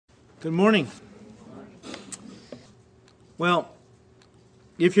Good morning. Well,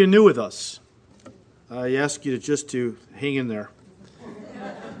 if you're new with us, I ask you to hang in there.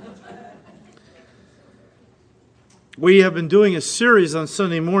 We have been doing a series on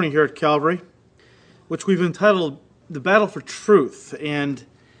Sunday morning here at Calvary, which we've entitled The Battle for Truth. And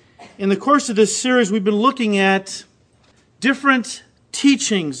in the course of this series, we've been looking at different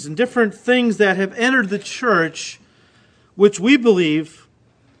teachings and different things that have entered the church, which we believe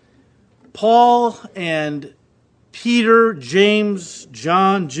Paul and Peter, James,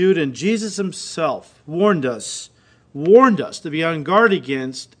 John, Jude, and Jesus himself warned us to be on guard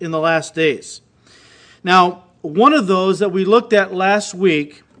against in the last days. Now, one of those that we looked at last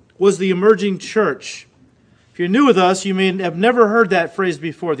week was the emerging church. If you're new with us, you may have never heard that phrase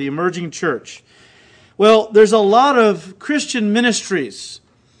before, the emerging church. Well, there's a lot of Christian ministries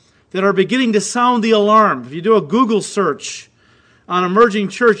that are beginning to sound the alarm. If you do a Google search on emerging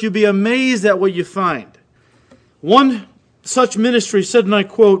church, you'll be amazed at what you find. One such ministry said, and I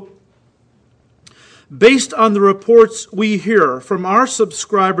quote, "Based on the reports we hear from our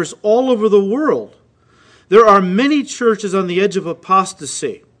subscribers all over the world, there are many churches on the edge of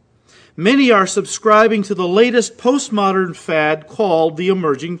apostasy. Many are subscribing to the latest postmodern fad called the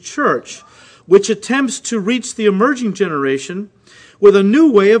emerging church, which attempts to reach the emerging generation with a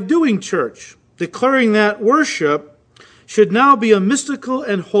new way of doing church, declaring that worship should now be a mystical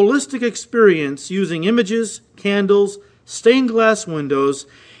and holistic experience using images, candles, stained glass windows,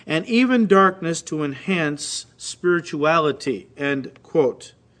 and even darkness to enhance spirituality." End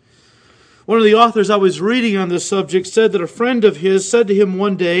quote. One of the authors I was reading on this subject said that a friend of his said to him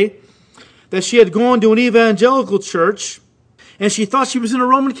one day that she had gone to an evangelical church and she thought she was in a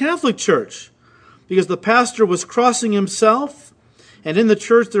Roman Catholic church because the pastor was crossing himself, and in the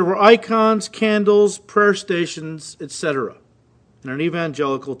church there were icons, candles, prayer stations, etc. in an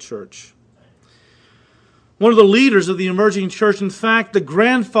evangelical church. One of the leaders of the emerging church, in fact, the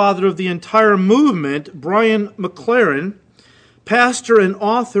grandfather of the entire movement, Brian McLaren, pastor and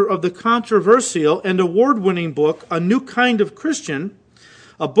author of the controversial and award-winning book, A New Kind of Christian,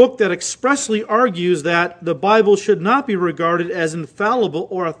 a book that expressly argues that the Bible should not be regarded as infallible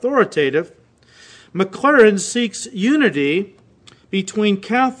or authoritative, McLaren seeks unity between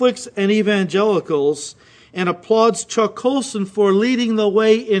Catholics and evangelicals and applauds Chuck Colson for leading the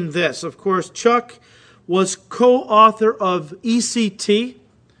way in this. Of course, Chuck was co-author of ECT,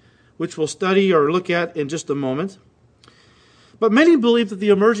 which we'll study or look at in just a moment. But many believe that the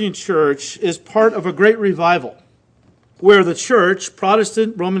emerging church is part of a great revival, where the church,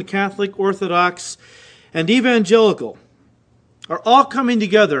 Protestant, Roman Catholic, Orthodox, and evangelical, are all coming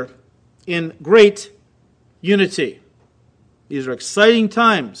together in great unity. These are exciting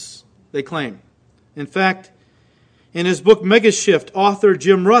times, they claim. In fact, in his book Megashift, author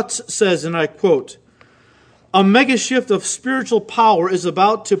Jim Rutz says, and I quote, "A megashift of spiritual power is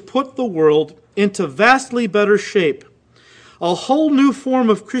about to put the world into vastly better shape. A whole new form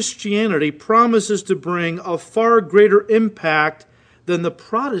of Christianity promises to bring a far greater impact than the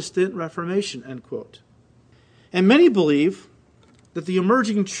Protestant Reformation," end quote. And many believe that the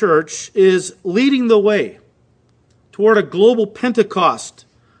emerging church is leading the way toward a global Pentecost,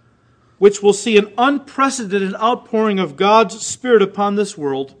 which will see an unprecedented outpouring of God's Spirit upon this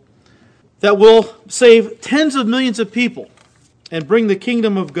world that will save tens of millions of people and bring the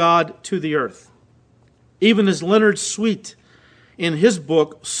kingdom of God to the earth. Even as Leonard Sweet, in his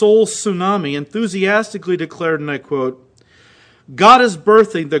book, Soul Tsunami, enthusiastically declared, and I quote, "God is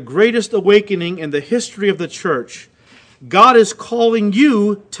birthing the greatest awakening in the history of the church. God is calling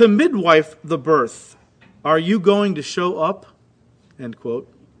you to midwife the birth. Are you going to show up?" End quote.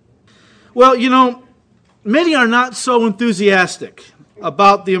 Well, many are not so enthusiastic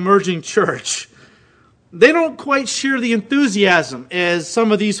about the emerging church. They don't quite share the enthusiasm as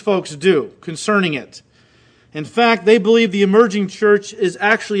some of these folks do concerning it. In fact, they believe the emerging church is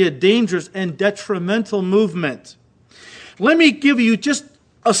actually a dangerous and detrimental movement. Let me give you just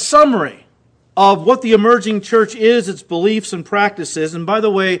a summary of what the emerging church is, its beliefs and practices. And by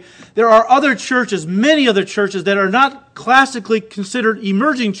the way, there are other churches, many other churches, that are not classically considered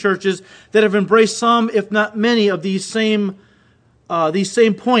emerging churches that have embraced some, if not many, of these same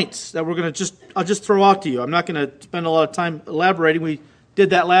points that I'll just throw out to you. I'm not going to spend a lot of time elaborating. We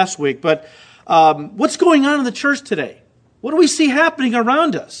did that last week. But what's going on in the church today? What do we see happening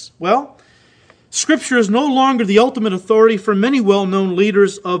around us? Well, Scripture is no longer the ultimate authority for many well-known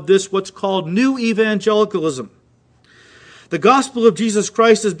leaders of this what's called New Evangelicalism. The gospel of Jesus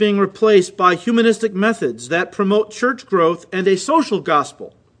Christ is being replaced by humanistic methods that promote church growth and a social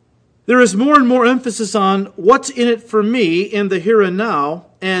gospel. There is more and more emphasis on what's in it for me in the here and now,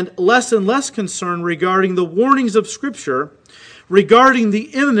 and less concern regarding the warnings of Scripture regarding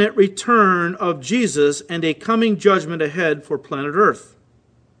the imminent return of Jesus and a coming judgment ahead for planet Earth.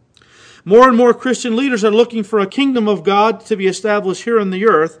 More and more Christian leaders are looking for a kingdom of God to be established here on the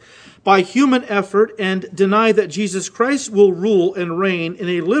earth by human effort and deny that Jesus Christ will rule and reign in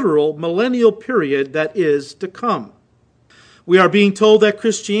a literal millennial period that is to come. We are being told that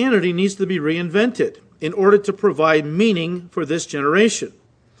Christianity needs to be reinvented in order to provide meaning for this generation.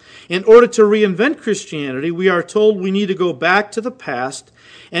 In order to reinvent Christianity, we are told we need to go back to the past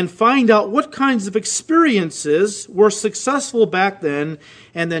and find out what kinds of experiences were successful back then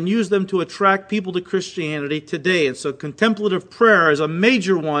and then use them to attract people to Christianity today. And so contemplative prayer is a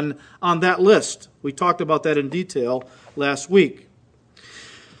major one on that list. We talked about that in detail last week.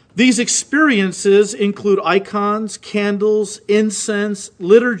 These experiences include icons, candles, incense,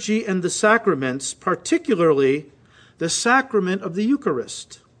 liturgy, and the sacraments, particularly the sacrament of the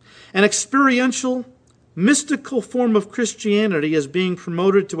Eucharist. An experiential, mystical form of Christianity is being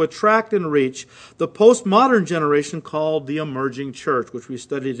promoted to attract and reach the postmodern generation called the emerging church, which we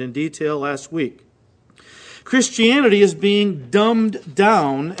studied in detail last week. Christianity is being dumbed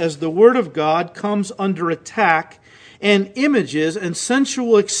down as the Word of God comes under attack, and images and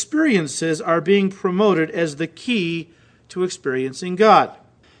sensual experiences are being promoted as the key to experiencing God.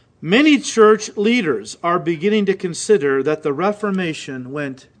 Many church leaders are beginning to consider that the Reformation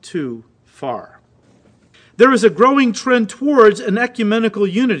went too far. There is a growing trend towards an ecumenical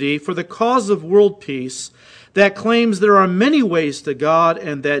unity for the cause of world peace that claims there are many ways to God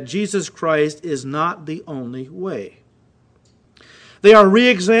and that Jesus Christ is not the only way. They are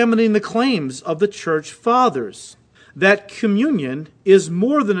re-examining the claims of the church fathers that communion is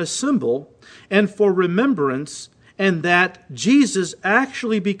more than a symbol and for remembrance, and that Jesus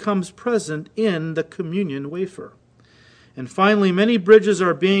actually becomes present in the communion wafer. And finally, many bridges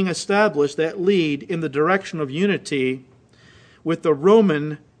are being established that lead in the direction of unity with the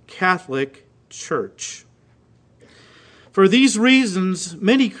Roman Catholic Church. For these reasons,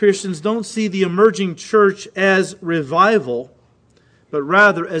 many Christians don't see the emerging church as revival, but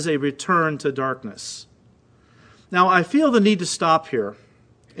rather as a return to darkness. Now, I feel the need to stop here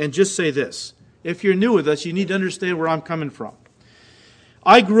and just say this. If you're new with us, you need to understand where I'm coming from.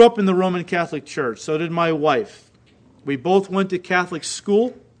 I grew up in the Roman Catholic Church. So did my wife. We both went to Catholic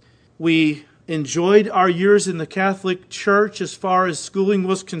school. We enjoyed our years in the Catholic Church as far as schooling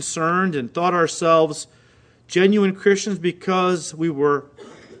was concerned and thought ourselves genuine Christians because we were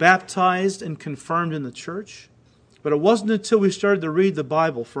baptized and confirmed in the church. But it wasn't until we started to read the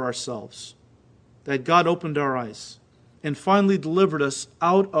Bible for ourselves that God opened our eyes and finally delivered us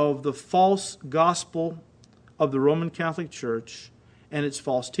out of the false gospel of the Roman Catholic Church and its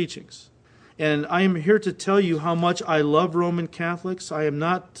false teachings. And I am here to tell you how much I love Roman Catholics. I am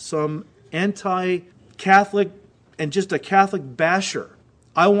not some anti-Catholic and just a Catholic basher.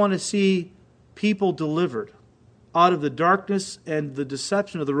 I want to see people delivered out of the darkness and the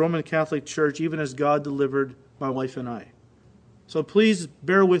deception of the Roman Catholic Church, even as God delivered my wife and I. So please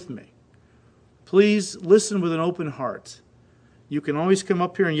bear with me. Please listen with an open heart. You can always come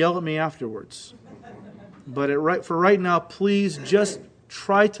up here and yell at me afterwards. But for right now, please just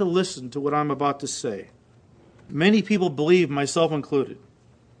try to listen to what I'm about to say. Many people believe, myself included,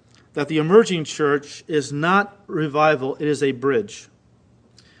 that the emerging church is not revival, it is a bridge.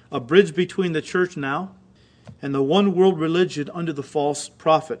 A bridge between the church now and the one world religion under the false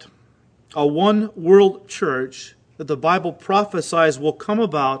prophet. A one world church that the Bible prophesies will come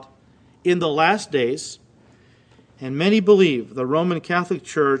about in the last days, and many believe the Roman Catholic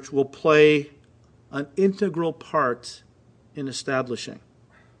Church will play an integral part in establishing.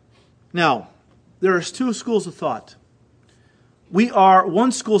 Now, there are two schools of thought.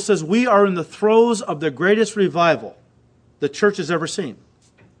 One school says we are in the throes of the greatest revival the church has ever seen.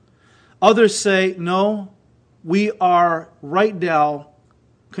 Others say, no, we are right now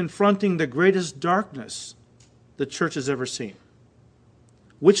confronting the greatest darkness the church has ever seen.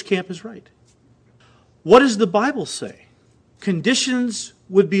 Which camp is right? What does the Bible say conditions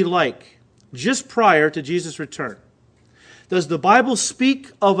would be like just prior to Jesus' return? Does the Bible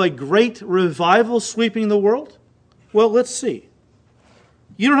speak of a great revival sweeping the world? Well, let's see.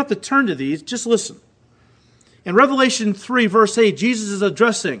 You don't have to turn to these, just listen. In Revelation 3, verse 8, Jesus is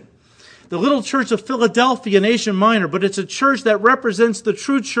addressing the little church of Philadelphia in Asia Minor, but it's a church that represents the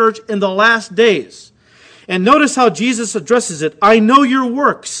true church in the last days. And notice how Jesus addresses it. I know your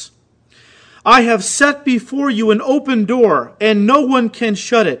works. I have set before you an open door, and no one can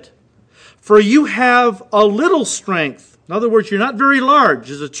shut it. For you have a little strength, In other words, you're not very large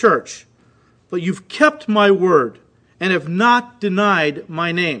as a church, but you've kept my word and have not denied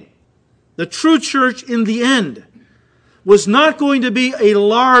my name. The true church in the end was not going to be a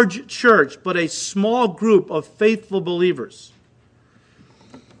large church, but a small group of faithful believers.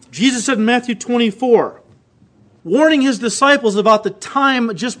 Jesus said in Matthew 24, warning his disciples about the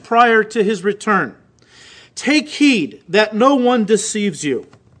time just prior to his return, "Take heed that no one deceives you.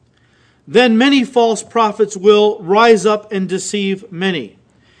 Then many false prophets will rise up and deceive many.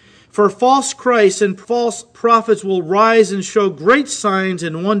 For false Christs and false prophets will rise and show great signs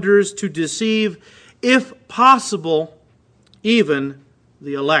and wonders to deceive, if possible, even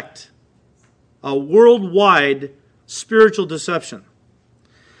the elect." A worldwide spiritual deception.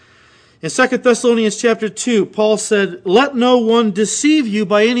 In 2 Thessalonians chapter 2, Paul said, "Let no one deceive you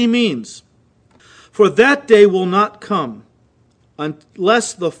by any means, for that day will not come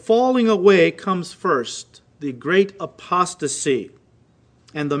unless the falling away comes first, the great apostasy,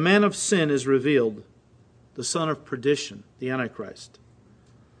 and the man of sin is revealed, the son of perdition, the Antichrist."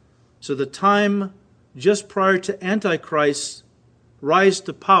 So the time just prior to Antichrist's rise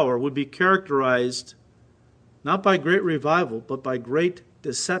to power would be characterized not by great revival, but by great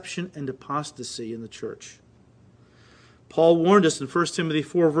deception and apostasy in the church. Paul warned us in 1 Timothy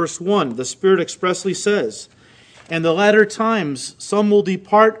 4, verse 1. The Spirit expressly says, "In the latter times some will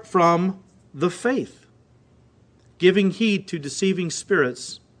depart from the faith, giving heed to deceiving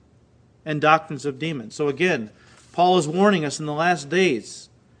spirits and doctrines of demons." So again, Paul is warning us in the last days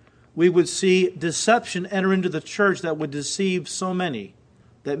we would see deception enter into the church that would deceive so many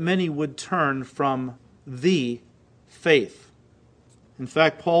that many would turn from the faith. In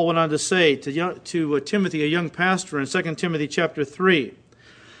fact, Paul went on to say to Timothy, a young pastor, in 2 Timothy chapter 3,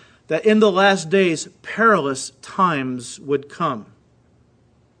 that in the last days perilous times would come.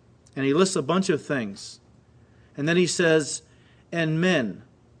 And he lists a bunch of things. And then he says, "And men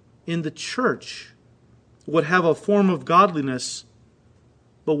in the church would have a form of godliness,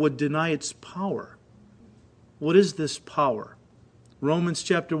 but would deny its power." What is this power? Romans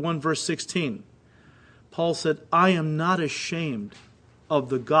chapter 1, verse 16. Paul said, "I am not ashamed of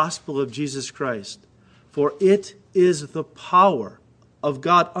the gospel of Jesus Christ, for it is the power of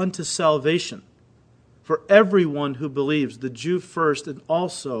God unto salvation for everyone who believes, the Jew first and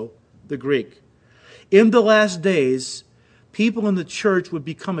also the Greek." In the last days, people in the church would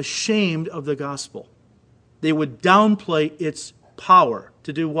become ashamed of the gospel. They would downplay its power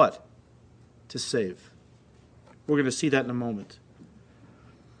to do what? To save. We're going to see that in a moment.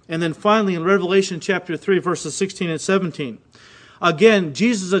 And then finally in Revelation chapter 3, verses 16 and 17, again,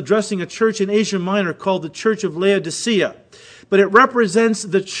 Jesus is addressing a church in Asia Minor called the Church of Laodicea. But it represents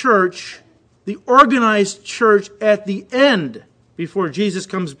the church, the organized church at the end before Jesus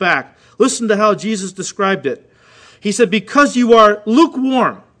comes back. Listen to how Jesus described it. He said, "Because you are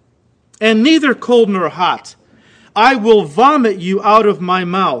lukewarm and neither cold nor hot, I will vomit you out of my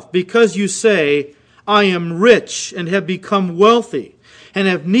mouth. Because you say, 'I am rich and have become wealthy and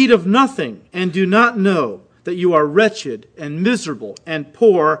have need of nothing,' and do not know that you are wretched and miserable and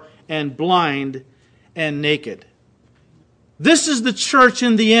poor and blind and naked." This is the church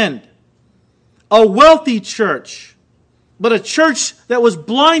in the end. A wealthy church, but a church that was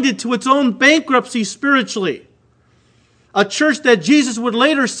blinded to its own bankruptcy spiritually. A church that Jesus would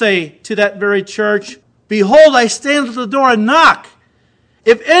later say to that very church, "Behold, I stand at the door and knock.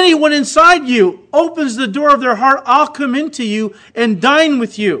 If anyone inside you opens the door of their heart, I'll come into you and dine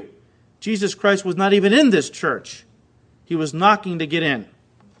with you." Jesus Christ was not even in this church. He was knocking to get in.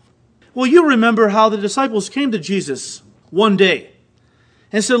 Well, you remember how the disciples came to Jesus one day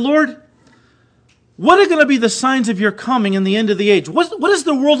and said, "Lord, what are going to be the signs of your coming in the end of the age? What is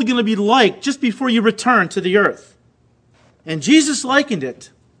the world going to be like just before you return to the earth?" And Jesus likened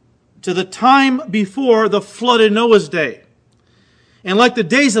it to the time before the flood in Noah's day. And like the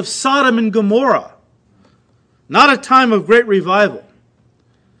days of Sodom and Gomorrah, not a time of great revival,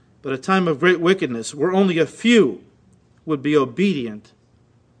 but a time of great wickedness, where only a few would be obedient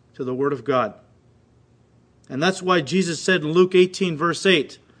to the Word of God. And that's why Jesus said in Luke 18, verse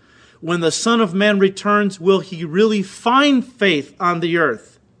 8, "When the Son of Man returns, will he really find faith on the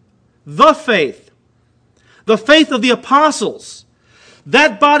earth?" The faith of the apostles,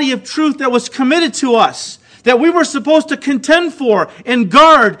 that body of truth that was committed to us, that we were supposed to contend for and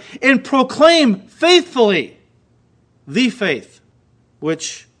guard and proclaim faithfully. The faith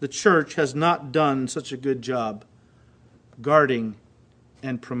which the church has not done such a good job guarding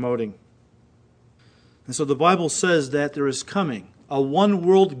and promoting. And so the Bible says that there is coming a one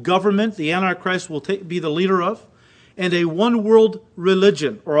world government the Antichrist will be the leader of, and a one world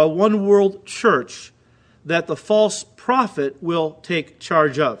religion or a one world church that the false prophet will take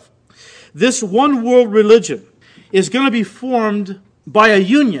charge of. This one world religion is going to be formed by a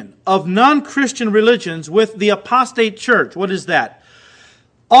union of non-Christian religions with the apostate church. What is that?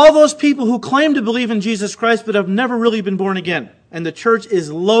 All those people who claim to believe in Jesus Christ but have never really been born again. And the church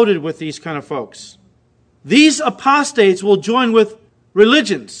is loaded with these kind of folks. These apostates will join with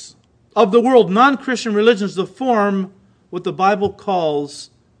religions of the world, non-Christian religions, to form what the Bible calls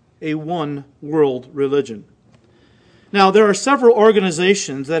a one world religion. Now, there are several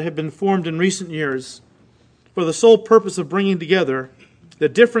organizations that have been formed in recent years for the sole purpose of bringing together the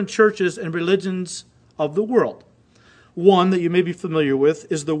different churches and religions of the world. One that you may be familiar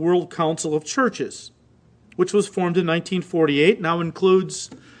with is the World Council of Churches, which was formed in 1948, now includes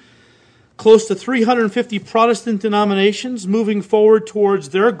close to 350 Protestant denominations moving forward towards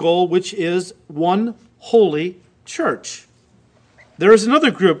their goal, which is one holy church. There is another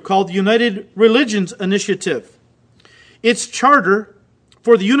group called the United Religions Initiative. Its charter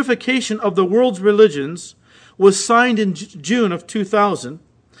for the unification of the world's religions was signed in June of 2000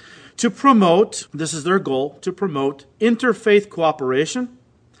 to promote, this is their goal, to promote interfaith cooperation,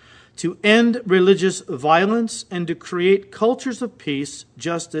 to end religious violence, and to create cultures of peace,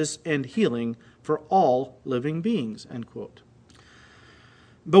 justice, and healing for all living beings, end quote.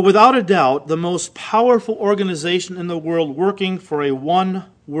 But without a doubt, the most powerful organization in the world working for a one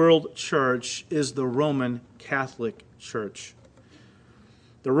world church is the Roman Catholic Church.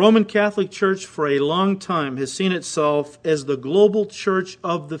 The Roman Catholic Church for a long time has seen itself as the global church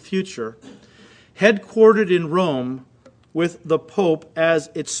of the future, headquartered in Rome with the Pope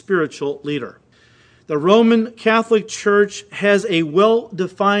as its spiritual leader. The Roman Catholic Church has a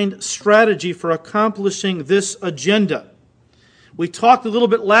well-defined strategy for accomplishing this agenda. We talked a little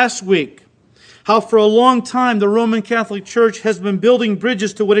bit last week how for a long time the Roman Catholic Church has been building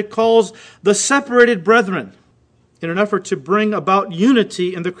bridges to what it calls the separated brethren in an effort to bring about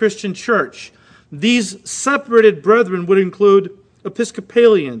unity in the Christian church. These separated brethren would include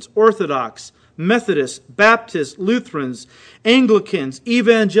Episcopalians, Orthodox, Methodists, Baptists, Lutherans, Anglicans,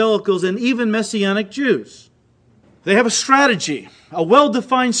 Evangelicals, and even Messianic Jews. They have a strategy, a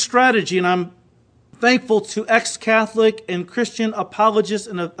well-defined strategy, and I'm thankful to ex-Catholic and Christian apologist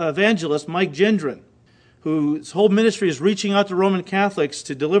and evangelist Mike Gendron, whose whole ministry is reaching out to Roman Catholics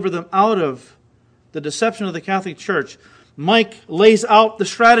to deliver them out of the deception of the Catholic Church. Mike lays out the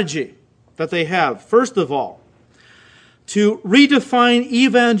strategy that they have. First of all, to redefine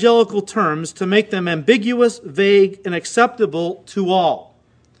evangelical terms to make them ambiguous, vague, and acceptable to all.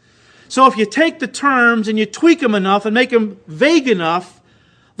 So if you take the terms and you tweak them enough and make them vague enough,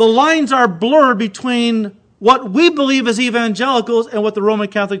 the lines are blurred between what we believe as evangelicals and what the Roman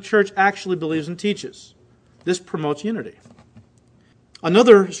Catholic Church actually believes and teaches. This promotes unity.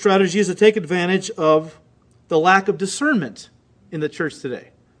 Another strategy is to take advantage of the lack of discernment in the church today.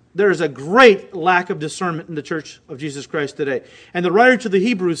 There is a great lack of discernment in the Church of Jesus Christ today. And the writer to the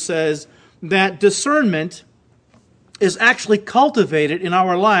Hebrews says that discernment is actually cultivated in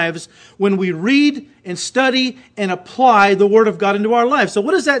our lives when we read and study and apply the Word of God into our lives. So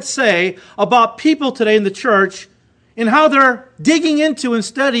what does that say about people today in the church and how they're digging into and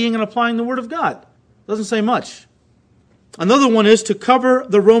studying and applying the Word of God? It doesn't say much. Another one is to cover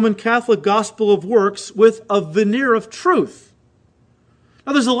the Roman Catholic gospel of works with a veneer of truth.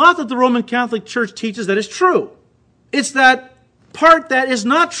 Now, there's a lot that the Roman Catholic Church teaches that is true. It's that part that is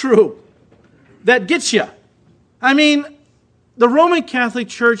not true that gets you. I mean, the Roman Catholic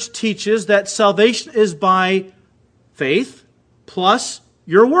Church teaches that salvation is by faith plus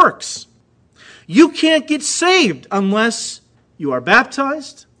your works. You can't get saved unless you are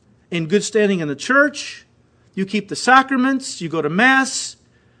baptized, in good standing in the church, you keep the sacraments, you go to Mass,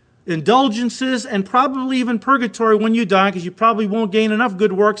 indulgences, and probably even purgatory when you die, because you probably won't gain enough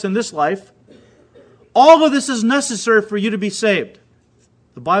good works in this life. All of this is necessary for you to be saved.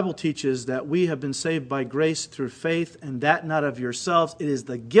 The Bible teaches that we have been saved by grace through faith, and that not of yourselves. It is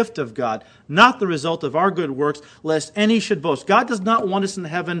the gift of God, not the result of our good works, lest any should boast. God does not want us in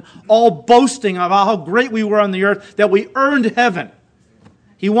heaven all boasting about how great we were on the earth, that we earned heaven.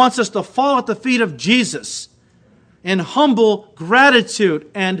 He wants us to fall at the feet of Jesus in humble gratitude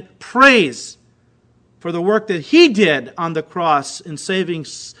and praise for the work that He did on the cross in saving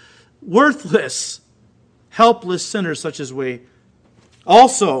worthless, helpless sinners such as we.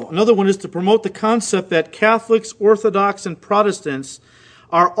 Also, another one is to promote the concept that Catholics, Orthodox, and Protestants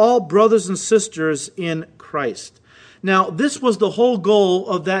are all brothers and sisters in Christ. Now, this was the whole goal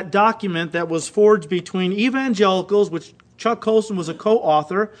of that document that was forged between evangelicals, which Chuck Colson was a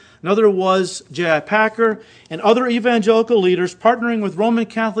co-author. Another was J.I. Packer and other evangelical leaders partnering with Roman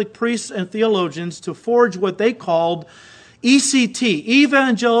Catholic priests and theologians to forge what they called ECT,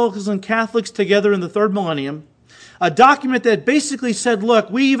 Evangelicals and Catholics Together in the Third Millennium, a document that basically said,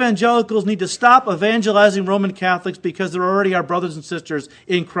 look, we evangelicals need to stop evangelizing Roman Catholics because they're already our brothers and sisters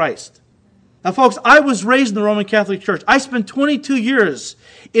in Christ. Now, folks, I was raised in the Roman Catholic Church. I spent 22 years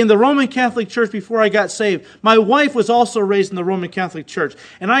in the Roman Catholic Church before I got saved. My wife was also raised in the Roman Catholic Church.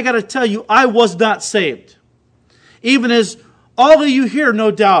 And I got to tell you, I was not saved. Even as all of you here, no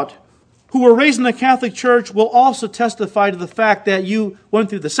doubt, who were raised in the Catholic Church will also testify to the fact that you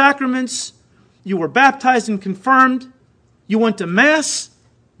went through the sacraments, you were baptized and confirmed, you went to Mass,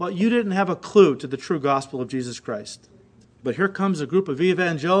 but you didn't have a clue to the true gospel of Jesus Christ. But here comes a group of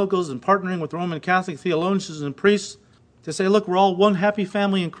evangelicals and partnering with Roman Catholic theologians and priests to say, look, we're all one happy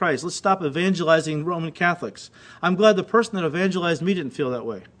family in Christ. Let's stop evangelizing Roman Catholics. I'm glad the person that evangelized me didn't feel that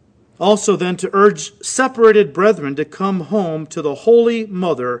way. Also then to urge separated brethren to come home to the Holy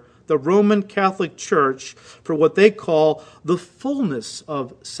Mother, the Roman Catholic Church, for what they call the fullness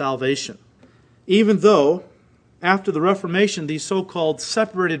of salvation. Even though, after the Reformation, these so-called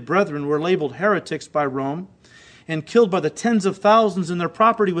separated brethren were labeled heretics by Rome and killed by the tens of thousands and their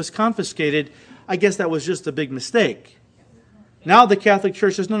property was confiscated, I guess that was just a big mistake. Now the Catholic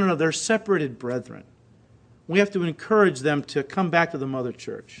Church says, no, they're separated brethren. We have to encourage them to come back to the Mother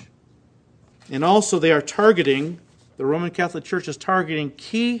Church. And also they are targeting, the Roman Catholic Church is targeting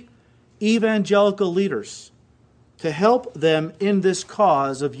key evangelical leaders to help them in this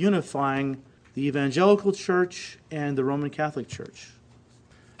cause of unifying the evangelical church and the Roman Catholic Church.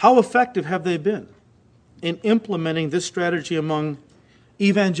 How effective have they been in implementing this strategy among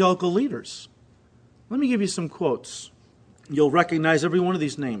evangelical leaders? Let me give you some quotes. You'll recognize every one of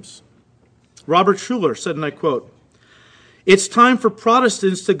these names. Robert Schuller said, and I quote, "It's time for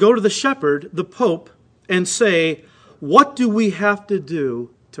Protestants to go to the shepherd, the Pope, and say, what do we have to do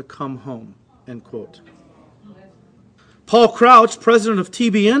to come home?" End quote. Paul Crouch, president of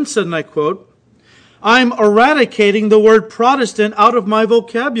TBN, said, and I quote, "I'm eradicating the word Protestant out of my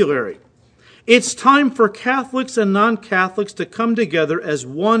vocabulary. It's time for Catholics and non-Catholics to come together as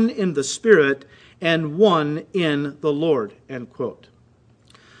one in the Spirit and one in the Lord." End quote.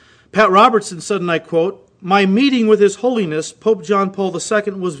 Pat Robertson said, and I quote, "My meeting with His Holiness, Pope John Paul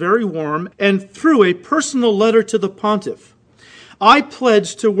II, was very warm, and through a personal letter to the Pontiff, I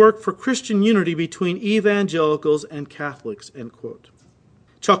pledged to work for Christian unity between evangelicals and Catholics." End quote.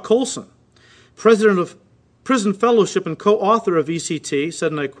 Chuck Colson, president of Prison Fellowship and co-author of ECT,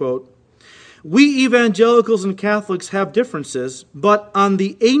 said, and I quote, "We evangelicals and Catholics have differences, but on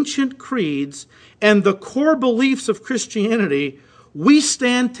the ancient creeds and the core beliefs of Christianity, we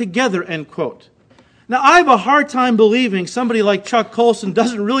stand together." End quote. Now, I have a hard time believing somebody like Chuck Colson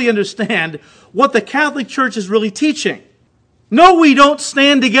doesn't really understand what the Catholic Church is really teaching. No, we don't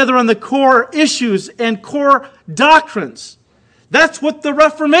stand together on the core issues and core doctrines. That's what the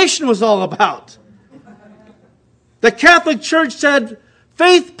Reformation was all about. The Catholic Church said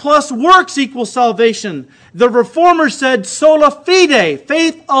faith plus works equals salvation. The Reformers said sola fide,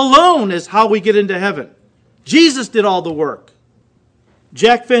 faith alone is how we get into heaven. Jesus did all the work.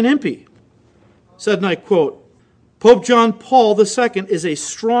 Jack Van Impe said, and I quote, "Pope John Paul II is a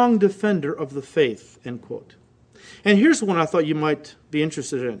strong defender of the faith." End quote. And here's one I thought you might be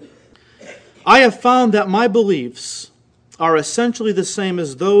interested in. "I have found that my beliefs are essentially the same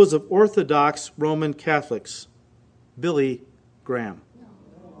as those of Orthodox Roman Catholics." Billy Graham.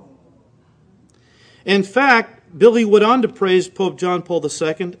 In fact, Billy went on to praise Pope John Paul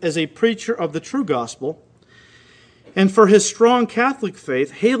II as a preacher of the true gospel and for his strong Catholic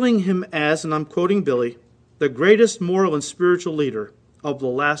faith, hailing him as, and I'm quoting Billy, "the greatest moral and spiritual leader of the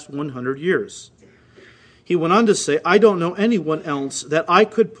last 100 years. He went on to say, "I don't know anyone else that I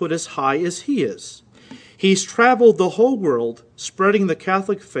could put as high as he is. He's traveled the whole world spreading the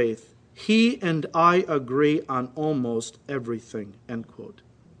Catholic faith. He and I agree on almost everything." End quote.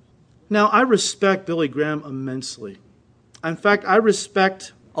 Now, I respect Billy Graham immensely. In fact, I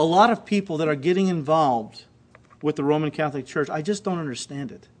respect a lot of people that are getting involved with the Roman Catholic Church. I just don't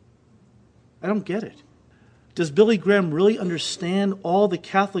understand it. I don't get it. Does Billy Graham really understand all the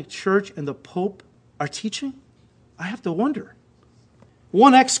Catholic Church and the Pope are teaching? I have to wonder.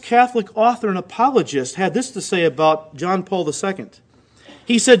 One ex-Catholic author and apologist had this to say about John Paul II.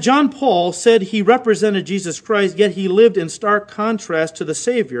 He said, "John Paul said he represented Jesus Christ, yet he lived in stark contrast to the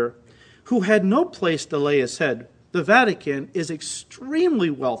Savior, who had no place to lay his head. The Vatican is extremely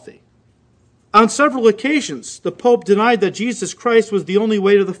wealthy." On several occasions, the Pope denied that Jesus Christ was the only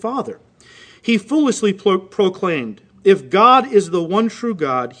way to the Father. He foolishly proclaimed, If God is the one true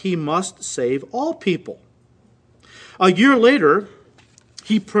God, he must save all people. A year later,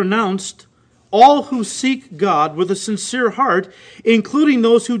 he pronounced all who seek God with a sincere heart, including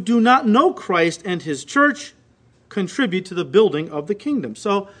those who do not know Christ and his church, contribute to the building of the kingdom.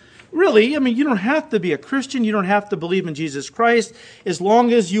 So, really, you don't have to be a Christian. You don't have to believe in Jesus Christ. As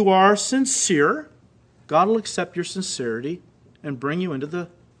long as you are sincere, God will accept your sincerity and bring you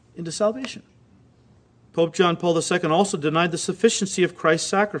into salvation. Pope John Paul II also denied the sufficiency of Christ's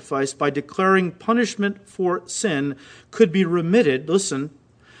sacrifice by declaring punishment for sin could be remitted, listen,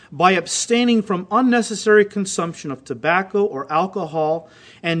 by abstaining from unnecessary consumption of tobacco or alcohol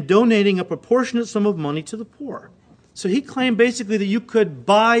and donating a proportionate sum of money to the poor. So he claimed basically that you could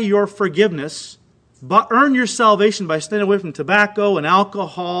buy your forgiveness, earn your salvation by staying away from tobacco and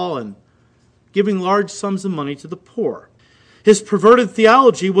alcohol and giving large sums of money to the poor. His perverted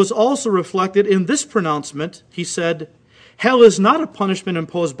theology was also reflected in this pronouncement. He said, "Hell is not a punishment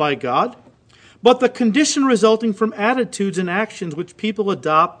imposed by God, but the condition resulting from attitudes and actions which people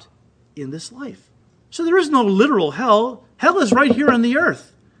adopt in this life." So there is no literal hell. Hell is right here on the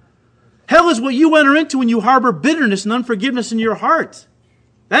earth. Hell is what you enter into when you harbor bitterness and unforgiveness in your heart.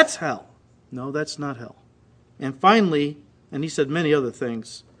 That's hell. No, that's not hell. And finally, and he said many other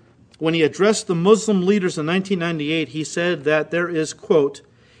things, when he addressed the Muslim leaders in 1998, he said that there is, quote,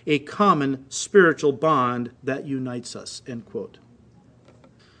 "a common spiritual bond that unites us," end quote.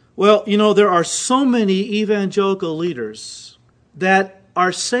 Well, there are so many evangelical leaders that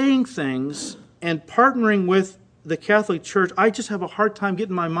are saying things and partnering with the Catholic Church. I just have a hard time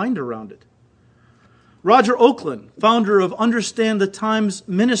getting my mind around it. Roger Oakland, founder of Understand the Times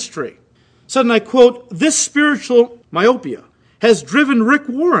Ministry, said, and I quote, "This spiritual myopia has driven Rick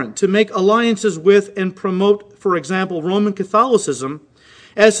Warren to make alliances with and promote, for example, Roman Catholicism,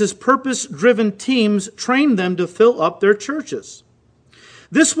 as his purpose-driven teams train them to fill up their churches.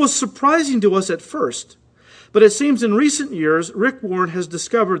 This was surprising to us at first, but it seems in recent years, Rick Warren has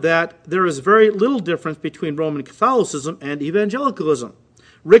discovered that there is very little difference between Roman Catholicism and evangelicalism.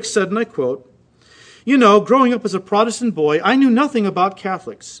 Rick said, and I quote, "Growing up as a Protestant boy, I knew nothing about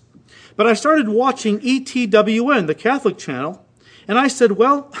Catholics. But I started watching ETWN, the Catholic channel, and I said,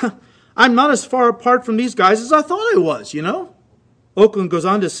 well, I'm not as far apart from these guys as I thought I was, Oakland goes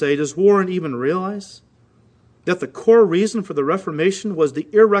on to say, does Warren even realize that the core reason for the Reformation was the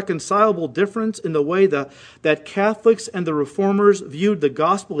irreconcilable difference in the way that Catholics and the Reformers viewed the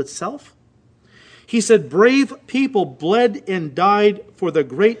gospel itself? He said, brave people bled and died for the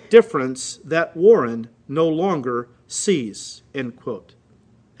great difference that Warren no longer sees," end quote.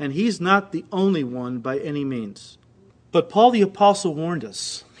 And he's not the only one by any means. But Paul the Apostle warned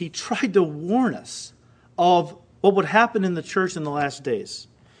us. He tried to warn us of what would happen in the church in the last days.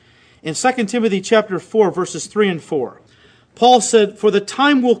 In 2 Timothy chapter 4, verses 3 and 4, Paul said, "For the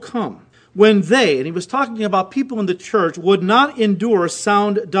time will come when they," and he was talking about people in the church, "would not endure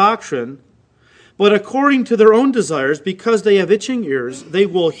sound doctrine, but according to their own desires, because they have itching ears, they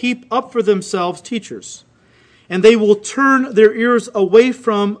will heap up for themselves teachers. And they will turn their ears away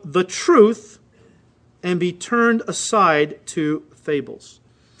from the truth and be turned aside to fables."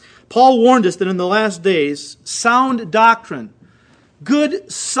 Paul warned us that in the last days, sound doctrine,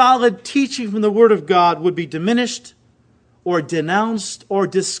 good, solid teaching from the Word of God would be diminished or denounced or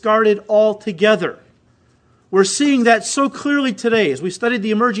discarded altogether. We're seeing that so clearly today as we studied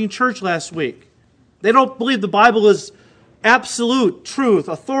the emerging church last week. They don't believe the Bible is absolute truth,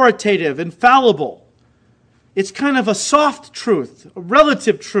 authoritative, infallible. It's kind of a soft truth, a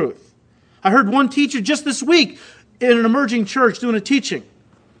relative truth. I heard one teacher just this week in an emerging church doing a teaching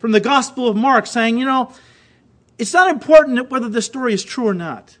from the Gospel of Mark saying, it's not important whether the story is true or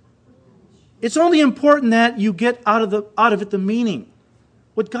not. It's only important that you get out of it the meaning,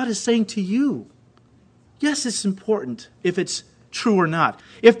 what God is saying to you. Yes, it's important if it's true or not.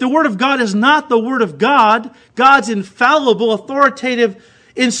 If the Word of God is not the Word of God, God's infallible, authoritative,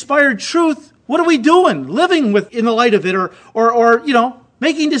 inspired truth, what are we doing? Living in the light of it or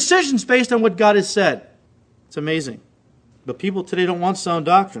making decisions based on what God has said. It's amazing. But people today don't want sound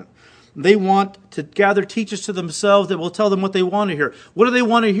doctrine. They want to gather teachers to themselves that will tell them what they want to hear. What do they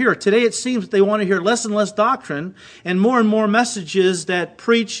want to hear? Today it seems they want to hear less and less doctrine and more messages that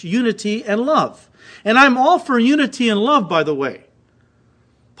preach unity and love. And I'm all for unity and love, by the way.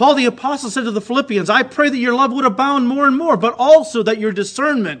 Paul the Apostle said to the Philippians, "I pray that your love would abound more and more, but also that your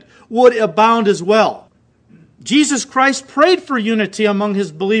discernment would abound as well." Jesus Christ prayed for unity among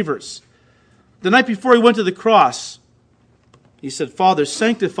his believers. The night before he went to the cross, he said, "Father,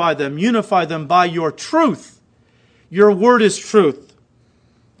 sanctify them, unify them by your truth. Your word is truth."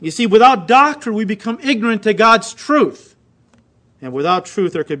 You see, without doctrine, we become ignorant to God's truth. And without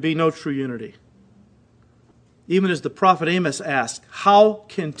truth, there could be no true unity. Even as the prophet Amos asked, how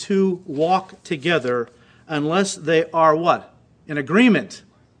can two walk together unless they are what? In agreement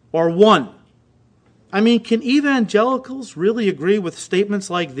or one? I mean, can evangelicals really agree with statements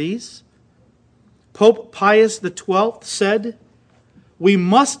like these? Pope Pius XII said, we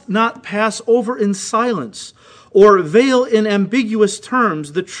must not pass over in silence or veil in ambiguous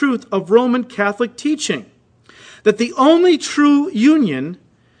terms the truth of Roman Catholic teaching, that the only true union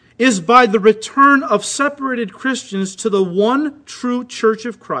is by the return of separated Christians to the one true Church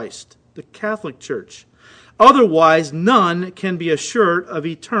of Christ, the Catholic Church. Otherwise, none can be assured of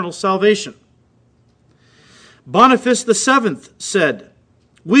eternal salvation. Boniface VII said,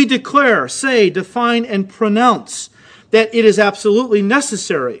 we declare, say, define, and pronounce that it is absolutely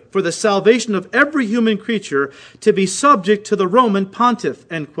necessary for the salvation of every human creature to be subject to the Roman pontiff,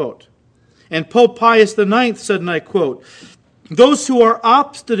 end quote. And Pope Pius IX said, and I quote, those who are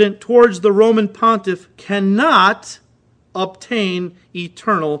obstinate towards the Roman pontiff cannot obtain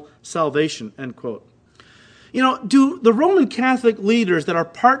eternal salvation, end quote. You know, do the Roman Catholic leaders that are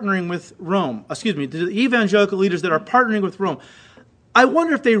partnering with Rome, do the evangelical leaders that are partnering with Rome, I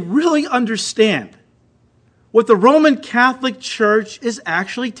wonder if they really understand what the Roman Catholic Church is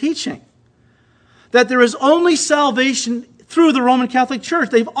actually teaching. That there is only salvation through the Roman Catholic Church.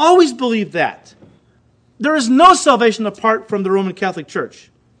 They've always believed that. There is no salvation apart from the Roman Catholic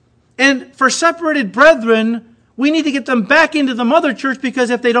Church. And for separated brethren, we need to get them back into the mother church, because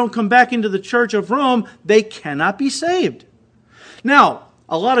if they don't come back into the Church of Rome, they cannot be saved. Now,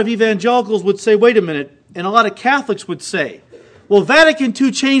 a lot of evangelicals would say, wait a minute, and a lot of Catholics would say, well, Vatican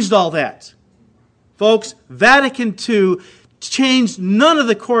II changed all that. Folks, Vatican II changed none of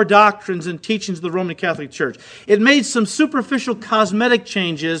the core doctrines and teachings of the Roman Catholic Church. It made some superficial cosmetic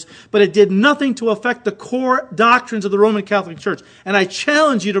changes, but it did nothing to affect the core doctrines of the Roman Catholic Church. And I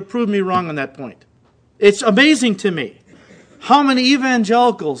challenge you to prove me wrong on that point. It's amazing to me how many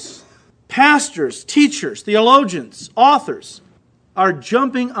evangelicals, pastors, teachers, theologians, authors are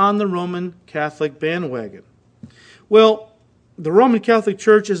jumping on the Roman Catholic bandwagon. Well, the Roman Catholic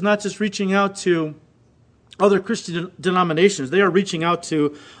Church is not just reaching out to other Christian denominations. They are reaching out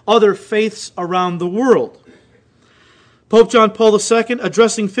to other faiths around the world. Pope John Paul II,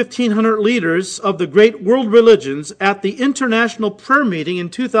 addressing 1,500 leaders of the great world religions at the International Prayer Meeting in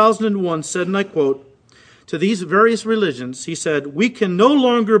 2001, said, and I quote, to these various religions, he said, we can no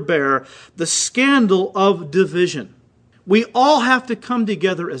longer bear the scandal of division. We all have to come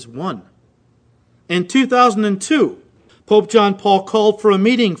together as one. In 2002, Pope John Paul called a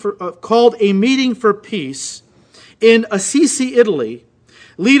meeting for peace in Assisi, Italy.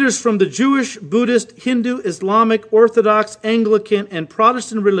 Leaders from the Jewish, Buddhist, Hindu, Islamic, Orthodox, Anglican, and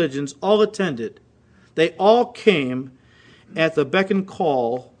Protestant religions all attended. They all came at the beck and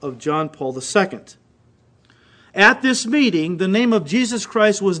call of John Paul II. At this meeting, the name of Jesus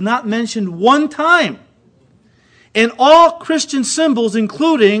Christ was not mentioned one time. And all Christian symbols,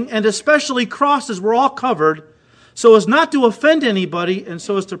 including and especially crosses, were all covered so as not to offend anybody and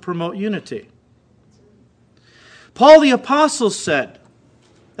so as to promote unity. Paul the Apostle said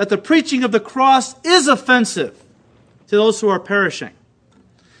that the preaching of the cross is offensive to those who are perishing.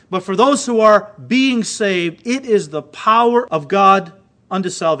 But for those who are being saved, it is the power of God unto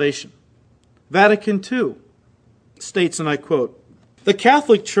salvation. Vatican II states, and I quote, the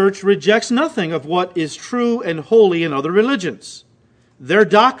Catholic Church rejects nothing of what is true and holy in other religions. Their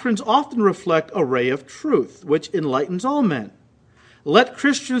doctrines often reflect a ray of truth, which enlightens all men. Let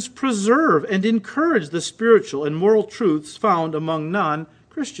Christians preserve and encourage the spiritual and moral truths found among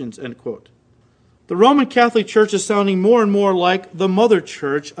non-Christians, end quote. The Roman Catholic Church is sounding more and more like the mother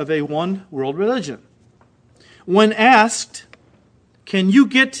church of a one world religion. When asked, can you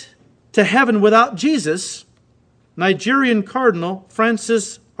get to heaven without Jesus? Nigerian Cardinal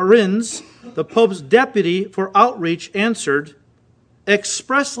Francis Arins, the Pope's deputy for outreach, answered,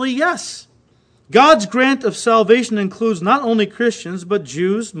 expressly yes. God's grant of salvation includes not only Christians, but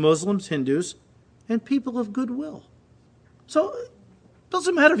Jews, Muslims, Hindus, and people of goodwill. So it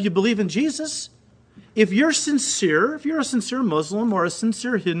doesn't matter if you believe in Jesus. If you're a sincere Muslim or a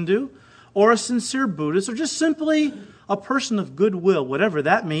sincere Hindu or a sincere Buddhist or just simply a person of goodwill, whatever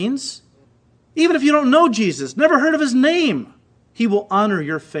that means, even if you don't know Jesus, never heard of his name, he will honor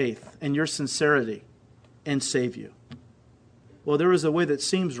your faith and your sincerity and save you. Well, there is a way that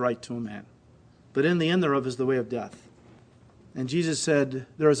seems right to a man, but in the end thereof is the way of death. And Jesus said,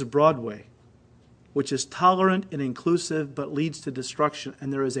 there is a broad way, which is tolerant and inclusive, but leads to destruction.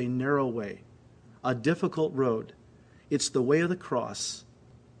 And there is a narrow way, a difficult road. It's the way of the cross.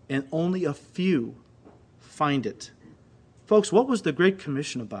 and only a few find it. Folks, what was the Great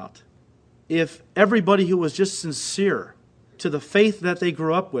Commission about? If everybody who was just sincere to the faith that they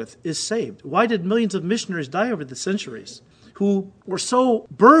grew up with is saved, why did millions of missionaries die over the centuries who were so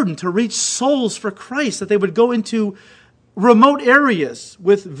burdened to reach souls for Christ that they would go into remote areas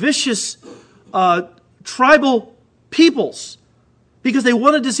with vicious tribal peoples because they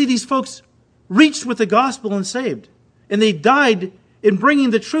wanted to see these folks reached with the gospel and saved? And they died in bringing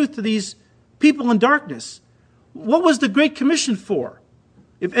the truth to these people in darkness. What was the Great Commission for?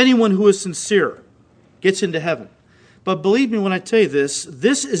 If anyone who is sincere gets into heaven. But believe me when I tell you this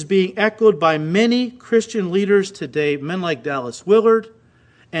is being echoed by many Christian leaders today, men like Dallas Willard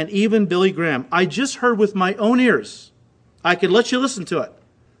and even Billy Graham. I just heard with my own ears, I could let you listen to it,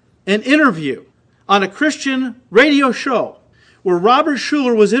 an interview on a Christian radio show where Robert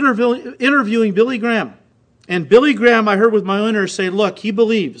Schuller was interviewing Billy Graham. And Billy Graham, I heard with my own ears say, look, he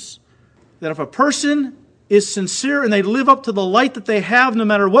believes that if a person is sincere and they live up to the light that they have, no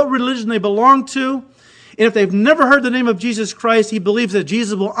matter what religion they belong to, and if they've never heard the name of Jesus Christ, he believes that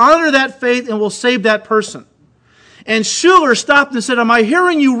Jesus will honor that faith and will save that person. And Schuller stopped and said, am I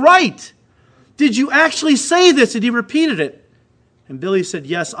hearing you right? Did you actually say this? And he repeated it. And Billy said,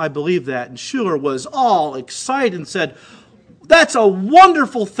 yes, I believe that. And Schuller was all excited and said, that's a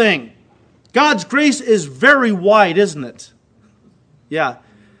wonderful thing. God's grace is very wide, isn't it? Yeah,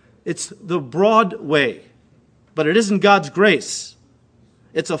 it's the broad way. But it isn't God's grace.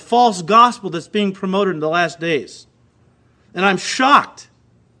 It's a false gospel that's being promoted in the last days. And I'm shocked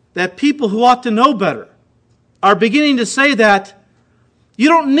that people who ought to know better are beginning to say that you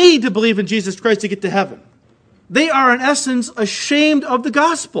don't need to believe in Jesus Christ to get to heaven. They are, in essence, ashamed of the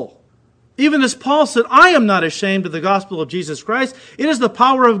gospel. Even as Paul said, I am not ashamed of the gospel of Jesus Christ. It is the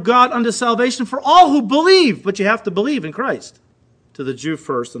power of God unto salvation for all who believe. But you have to believe in Christ. To the Jew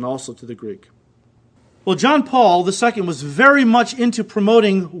first and also to the Greek. Well, John Paul II was very much into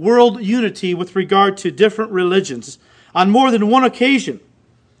promoting world unity with regard to different religions. On more than one occasion,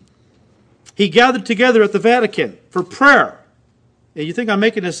 he gathered together at the Vatican for prayer. And you think I'm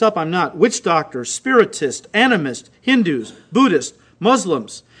making this up? I'm not. Witch doctors, spiritists, animists, Hindus, Buddhists,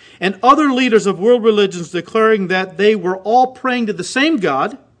 Muslims, and other leaders of world religions declaring that they were all praying to the same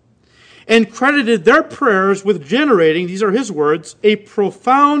God and credited their prayers with generating, these are his words, a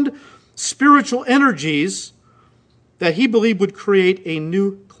profound spiritual energies that he believed would create a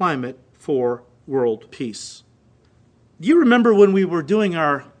new climate for world peace. Do you remember when we were doing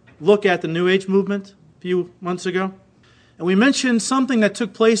our look at the New Age movement a few months ago? And we mentioned something that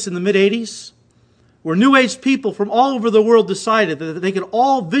took place in the mid-'80s where New Age people from all over the world decided that they could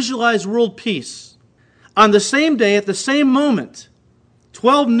all visualize world peace. On the same day, at the same moment,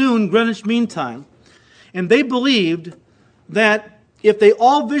 12 noon Greenwich Mean Time, and they believed that if they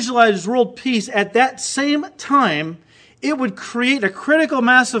all visualized world peace at that same time, it would create a critical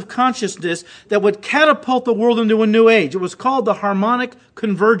mass of consciousness that would catapult the world into a new age. It was called the harmonic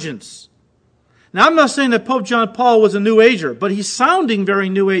convergence. Now, I'm not saying that Pope John Paul was a New Ager, but he's sounding very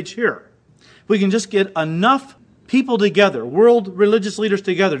New Age here. We can just get enough people together, world religious leaders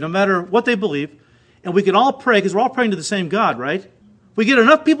together, no matter what they believe, and we can all pray, because we're all praying to the same God, right? If we get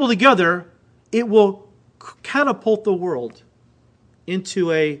enough people together, it will catapult the world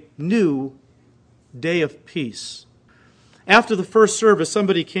into a new day of peace. After the first service,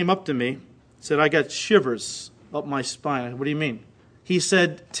 somebody came up to me and said, I got shivers up my spine. What do you mean? He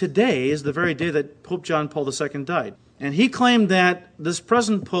said, today is the very day that Pope John Paul II died. And he claimed that this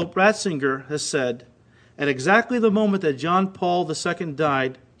present Pope, Ratzinger, has said, at exactly the moment that John Paul II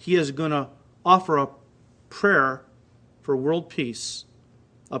died, he is going to offer a prayer for world peace,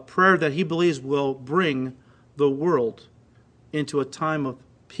 a prayer that he believes will bring the world into a time of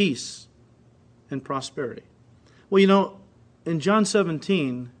peace and prosperity. Well, you know, in John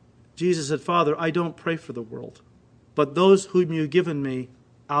 17, Jesus said, Father, I don't pray for the world, but those whom you've given me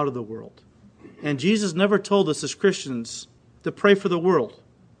out of the world. And Jesus never told us as Christians to pray for the world.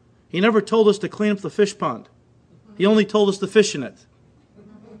 He never told us to clean up the fish pond. He only told us to fish in it.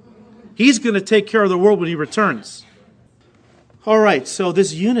 He's going to take care of the world when he returns. All right, so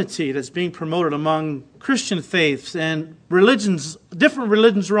this unity that's being promoted among Christian faiths and religions, different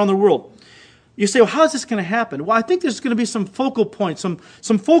religions around the world. You say, well, how is this going to happen? Well, I think there's going to be some focal points,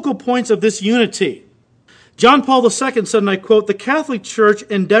 some focal points of this unity. John Paul II said, and I quote, the Catholic Church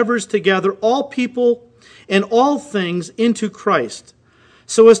endeavors to gather all people and all things into Christ,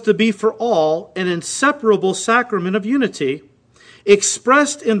 so as to be for all an inseparable sacrament of unity,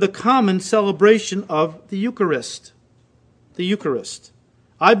 expressed in the common celebration of the Eucharist. The Eucharist.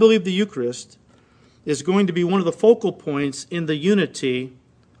 I believe the Eucharist is going to be one of the focal points in the unity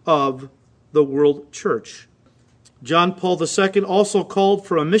of the world church. John Paul II also called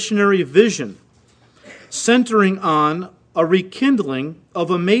for a missionary vision centering on a rekindling of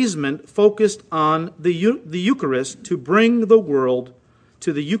amazement focused on the Eucharist to bring the world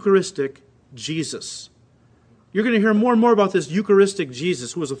to the Eucharistic Jesus. You're going to hear more and more about this Eucharistic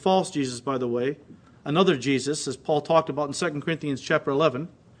Jesus, who is a false Jesus, by the way, another Jesus, as Paul talked about in 2 Corinthians chapter 11.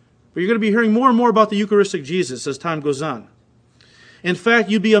 But you're going to be hearing more and more about the Eucharistic Jesus as time goes on. In fact,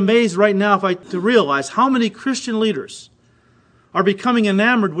 you'd be amazed right now to realize how many Christian leaders are becoming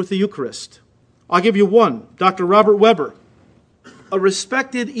enamored with the Eucharist. I'll give you one. Dr. Robert Webber, a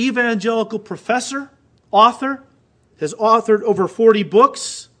respected evangelical professor, author, has authored over 40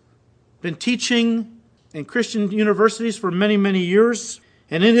 books, been teaching in Christian universities for many, many years.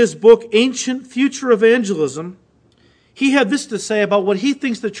 And in his book, Ancient Future Evangelism, he had this to say about what he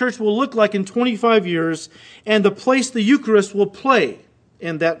thinks the church will look like in 25 years and the place the Eucharist will play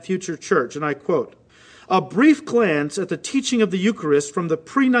in that future church. And I quote, "A brief glance at the teaching of the Eucharist from the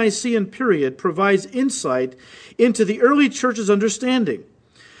pre-Nicene period provides insight into the early church's understanding.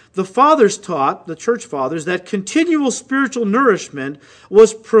 The fathers taught, the church fathers, that continual spiritual nourishment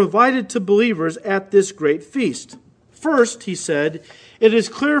was provided to believers at this great feast. First, he said, it is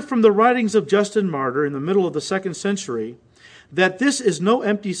clear from the writings of Justin Martyr in the middle of the 2nd century that this is no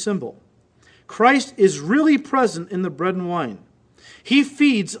empty symbol. Christ is really present in the bread and wine. He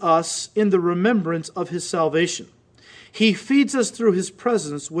feeds us in the remembrance of his salvation. He feeds us through his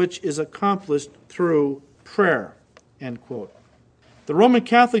presence, which is accomplished through prayer." End quote. The Roman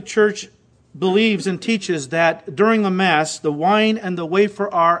Catholic Church believes and teaches that during the Mass, the wine and the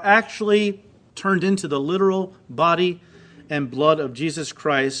wafer are actually turned into the literal body and blood of Jesus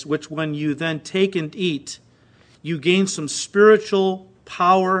Christ, which when you then take and eat, you gain some spiritual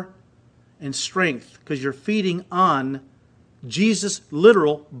power and strength because you're feeding on Jesus'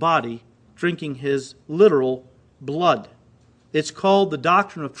 literal body, drinking his literal blood. It's called the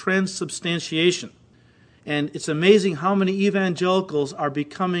doctrine of transubstantiation. And it's amazing how many evangelicals are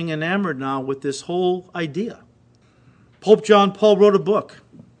becoming enamored now with this whole idea. Pope John Paul wrote a book.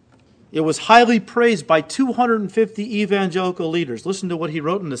 It was highly praised by 250 evangelical leaders. Listen to what he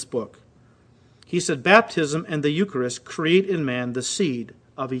wrote in this book. He said, "Baptism and the Eucharist create in man the seed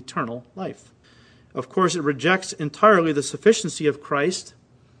of eternal life." Of course, it rejects entirely the sufficiency of Christ,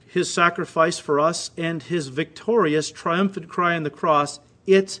 his sacrifice for us, and his victorious, triumphant cry on the cross,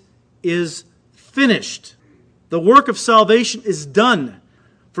 "It is finished." The work of salvation is done.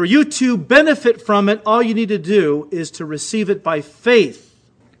 For you to benefit from it, all you need to do is to receive it by faith.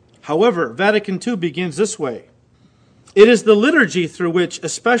 However, Vatican II begins this way. "It is the liturgy through which,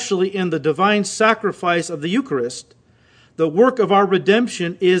 especially in the divine sacrifice of the Eucharist, the work of our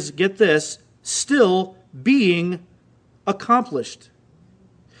redemption is, get this, still being accomplished."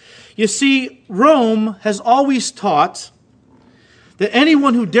 You see, Rome has always taught that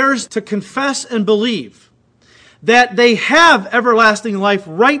anyone who dares to confess and believe that they have everlasting life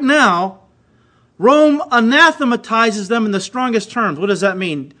right now, Rome anathematizes them in the strongest terms. What does that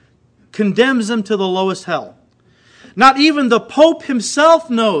mean? Condemns them to the lowest hell. Not even the Pope himself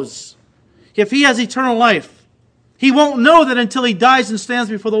knows if he has eternal life. He won't know that until he dies and stands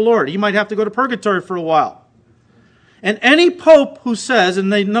before the Lord. He might have to go to purgatory for a while. And any Pope who says, and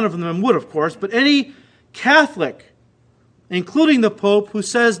none of them would, of course, but any Catholic, including the Pope, who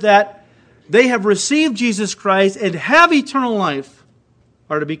says that they have received Jesus Christ and have eternal life,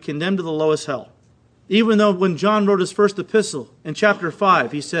 are to be condemned to the lowest hell. Even though when John wrote his first epistle in chapter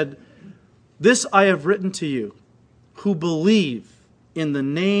 5, he said, "This I have written to you, who believe in the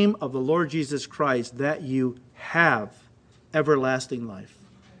name of the Lord Jesus Christ, that you have everlasting life.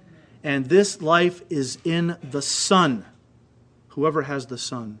 And this life is in the Son. Whoever has the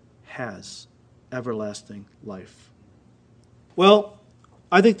Son has everlasting life." Well,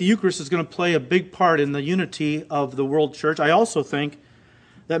 I think the Eucharist is going to play a big part in the unity of the world church. I also think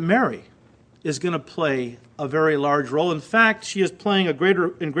that Mary is going to play a very large role. In fact, she is playing a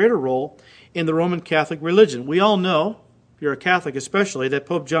greater role in the Roman Catholic religion. We all know, if you're a Catholic especially, that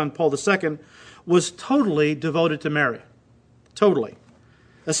Pope John Paul II was totally devoted to Mary. Totally.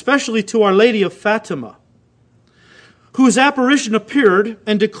 Especially to Our Lady of Fatima, whose apparition appeared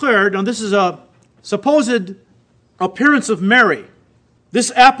and declared, now this is a supposed appearance of Mary.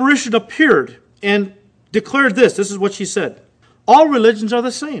 This apparition appeared and declared this. This is what she said. "All religions are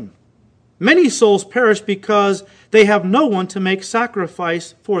the same. Many souls perish because they have no one to make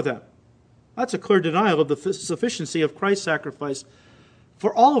sacrifice for them." That's a clear denial of the sufficiency of Christ's sacrifice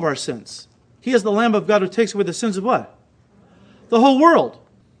for all of our sins. He is the Lamb of God who takes away the sins of what? The whole world.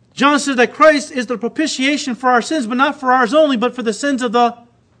 John says that Christ is the propitiation for our sins, but not for ours only, but for the sins of the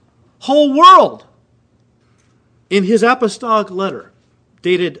whole world. In his apostolic letter,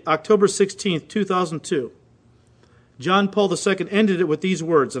 dated October 16th, 2002, John Paul II ended it with these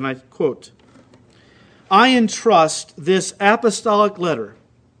words, and I quote, "I entrust this apostolic letter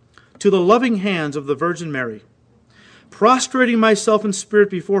to the loving hands of the Virgin Mary, prostrating myself in spirit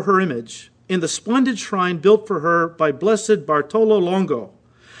before her image in the splendid shrine built for her by Blessed Bartolo Longo,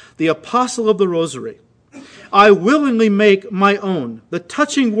 the Apostle of the Rosary. I willingly make my own the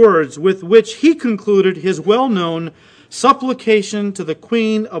touching words with which he concluded his well-known supplication to the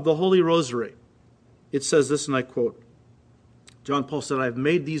Queen of the Holy Rosary." It says this, and I quote, John Paul said, "I have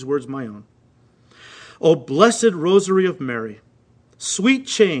made these words my own. O blessed Rosary of Mary, sweet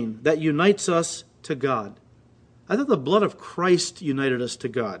chain that unites us to God." I thought the blood of Christ united us to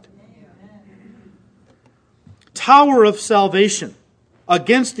God. "Tower of salvation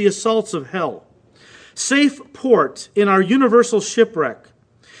against the assaults of hell, safe port in our universal shipwreck,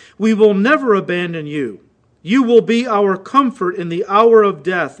 we will never abandon you. You will be our comfort in the hour of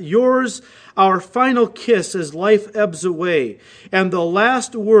death, yours our final kiss as life ebbs away, and the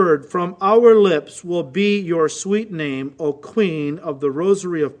last word from our lips will be your sweet name, O Queen of the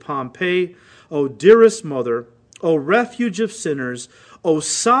Rosary of Pompeii, O dearest Mother, O refuge of sinners, O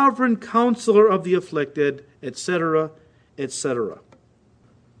sovereign counselor of the afflicted," etc., etc.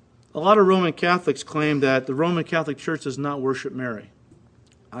 A lot of Roman Catholics claim that the Roman Catholic Church does not worship Mary.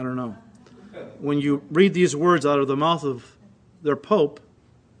 I don't know. When you read these words out of the mouth of their Pope,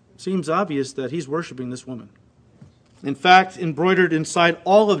 it seems obvious that he's worshiping this woman. In fact, embroidered inside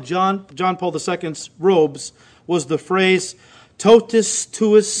all of John Paul II's robes was the phrase, "Totus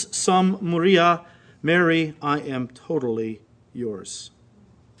tuus sum Maria," Mary, I am totally yours.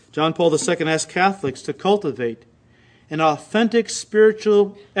 John Paul II asked Catholics to cultivate an authentic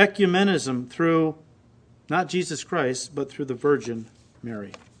spiritual ecumenism through not Jesus Christ, but through the Virgin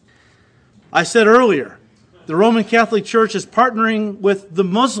Mary. I said earlier, the Roman Catholic Church is partnering with the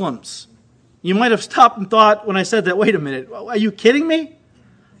Muslims. You might have stopped and thought when I said that, wait a minute, are you kidding me?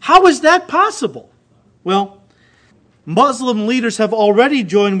 How is that possible? Well, Muslim leaders have already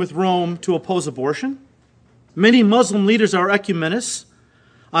joined with Rome to oppose abortion. Many Muslim leaders are ecumenists.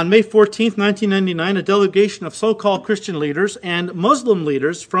 On May 14, 1999, a delegation of so-called Christian leaders and Muslim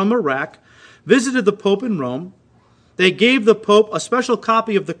leaders from Iraq visited the Pope in Rome. They gave the Pope a special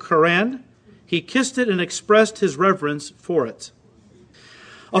copy of the Quran. He kissed it and expressed his reverence for it.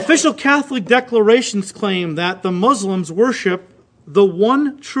 Official Catholic declarations claim that the Muslims worship the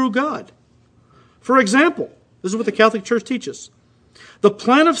one true God. For example, this is what the Catholic Church teaches. The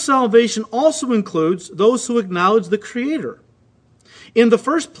plan of salvation also includes those who acknowledge the Creator, in the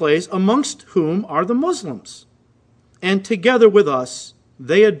first place, amongst whom are the Muslims. And together with us,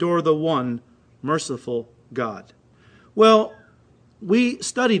 they adore the one merciful God. Well, we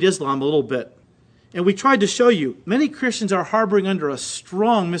studied Islam a little bit, and we tried to show you many Christians are harboring under a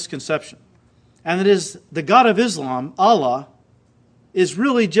strong misconception, and it is the God of Islam, Allah, is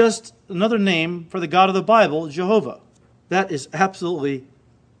really just another name for the God of the Bible, Jehovah. That is absolutely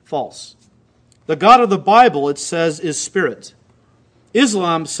false. The God of the Bible, it says, is spirit.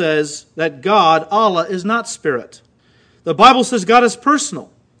 Islam says that God, Allah, is not spirit. The Bible says God is personal.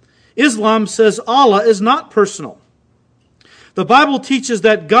 Islam says Allah is not personal. The Bible teaches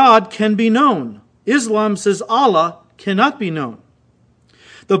that God can be known. Islam says Allah cannot be known.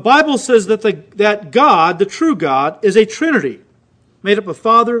 The Bible says that God, the true God, is a Trinity, made up of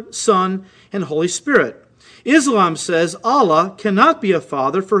Father, Son, and Holy Spirit. Islam says Allah cannot be a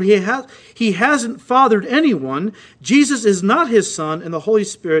father, for he hasn't fathered anyone. Jesus is not his son, and the Holy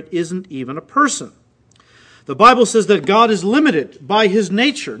Spirit isn't even a person. The Bible says that God is limited by his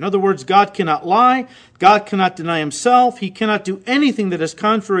nature. In other words, God cannot lie. God cannot deny himself. He cannot do anything that is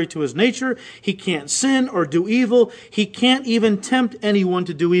contrary to his nature. He can't sin or do evil. He can't even tempt anyone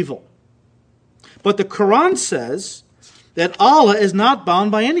to do evil. But the Quran says that Allah is not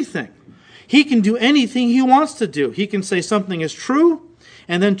bound by anything. He can do anything he wants to do. He can say something is true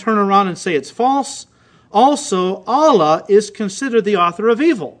and then turn around and say it's false. Also, Allah is considered the author of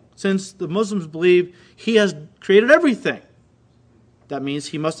evil, since the Muslims believe he has created everything. That means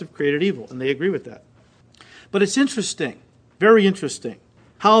he must have created evil, and they agree with that. But it's interesting, very interesting,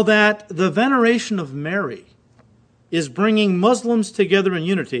 how that the veneration of Mary is bringing Muslims together in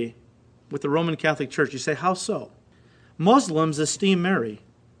unity with the Roman Catholic Church. You say, how so? Muslims esteem Mary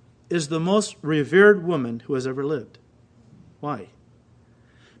is the most revered woman who has ever lived. Why?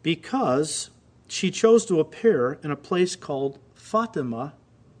 Because she chose to appear in a place called Fatima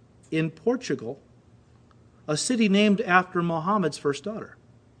in Portugal, a city named after Muhammad's first daughter.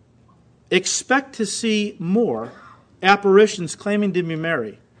 Expect to see more apparitions claiming to be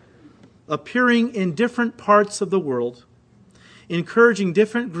Mary appearing in different parts of the world, encouraging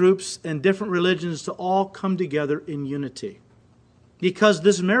different groups and different religions to all come together in unity. Because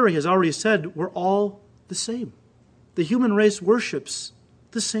this Mary has already said we're all the same. The human race worships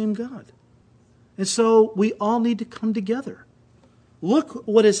the same God. And so we all need to come together. Look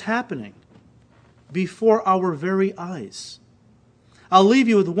what is happening before our very eyes. I'll leave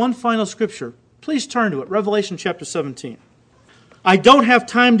you with one final scripture. Please turn to it, Revelation chapter 17. I don't have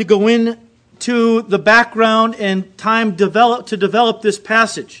time to go into the background and time to develop this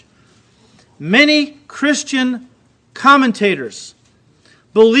passage. Many Christian commentators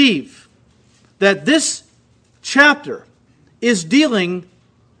believe that this chapter is dealing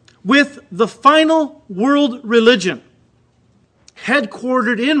with the final world religion,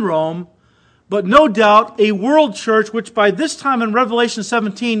 headquartered in Rome, but no doubt a world church which by this time in Revelation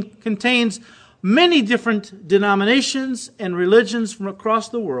 17 contains many different denominations and religions from across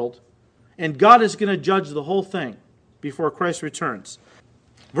the world, and God is going to judge the whole thing before Christ returns.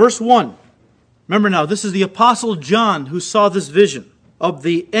 Verse 1. Remember now, this is the Apostle John who saw this vision of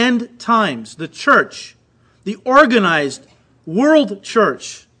the end times, the church, the organized world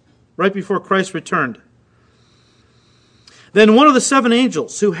church, right before Christ returned. Then one of the 7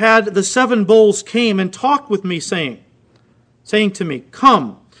 angels who had the 7 bowls came and talked with me, saying to me,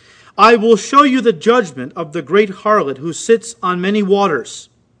 "Come, I will show you the judgment of the great harlot who sits on many waters,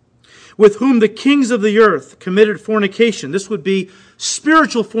 with whom the kings of the earth committed fornication." This would be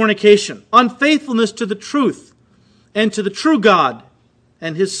spiritual fornication, unfaithfulness to the truth and to the true God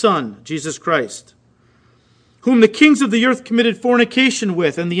and His Son, Jesus Christ. "Whom the kings of the earth committed fornication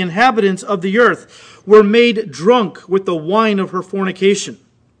with, and the inhabitants of the earth were made drunk with the wine of her fornication.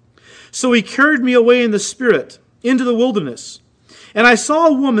 So he carried me away in the Spirit into the wilderness. And I saw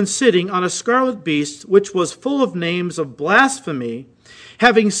a woman sitting on a scarlet beast, which was full of names of blasphemy,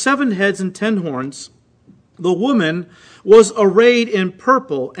 having 7 heads and 10 horns. The woman was arrayed in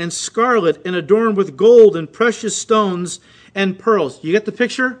purple and scarlet and adorned with gold and precious stones and pearls." You get the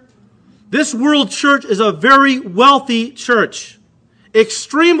picture? This world church is a very wealthy church,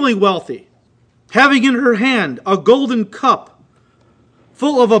 extremely wealthy, having in her hand a golden cup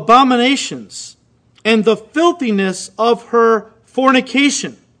full of abominations and the filthiness of her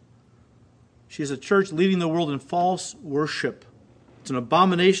fornication. She is a church leading the world in false worship. It's an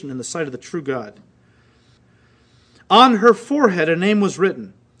abomination in the sight of the true God. On her forehead a name was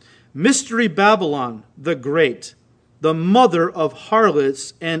written, "Mystery Babylon the Great, the mother of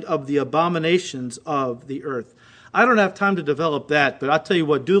harlots and of the abominations of the earth." I don't have time to develop that, but I'll tell you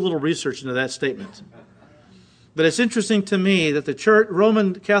what, do a little research into that statement. But it's interesting to me that the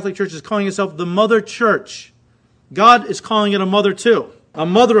Roman Catholic Church is calling itself the Mother Church. God is calling it a mother too, a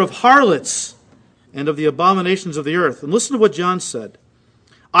mother of harlots and of the abominations of the earth. And listen to what John said.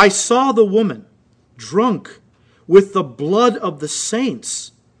 "I saw the woman drunk with the blood of the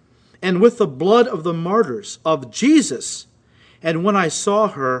saints and with the blood of the martyrs of Jesus. And when I saw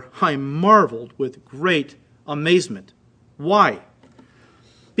her, I marveled with great amazement." Why?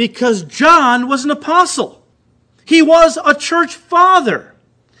 Because John was an apostle. He was a church father.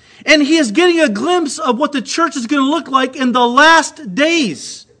 And he is getting a glimpse of what the church is going to look like in the last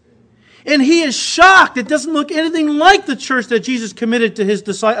days. And he is shocked. It doesn't look anything like the church that Jesus committed to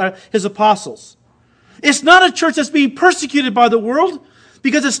his apostles. It's not a church that's being persecuted by the world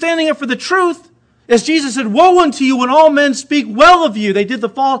because it's standing up for the truth. As Jesus said, "Woe unto you when all men speak well of you. They did the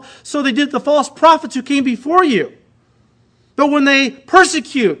false prophets who came before you. But when they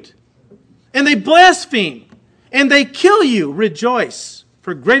persecute and they blaspheme and they kill you, rejoice,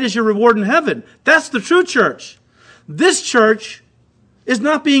 for great is your reward in heaven." That's the true church. This church is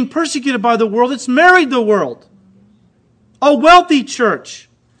not being persecuted by the world. It's married the world. A wealthy church.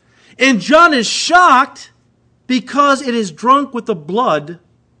 And John is shocked because it is drunk with the blood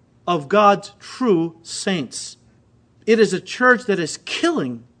of God's true saints. It is a church that is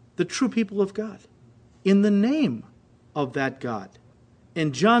killing the true people of God in the name of that God.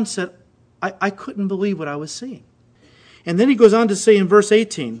 And John said, I couldn't believe what I was seeing. And then he goes on to say in verse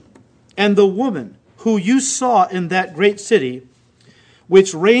 18, "And the woman who you saw in that great city,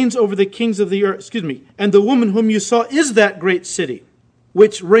 which reigns over the kings of the earth," and the woman whom you saw is that great city,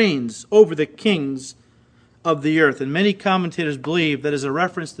 which reigns over the kings of the earth. And many commentators believe that is a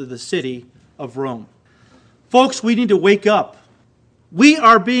reference to the city of Rome. Folks, we need to wake up. We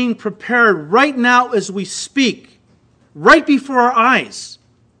are being prepared right now as we speak, right before our eyes.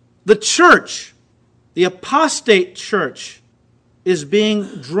 The church, the apostate church, is being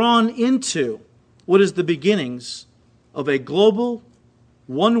drawn into what is the beginnings of a global,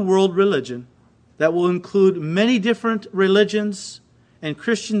 one-world religion that will include many different religions and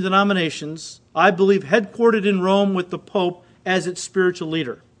Christian denominations, I believe headquartered in Rome with the Pope as its spiritual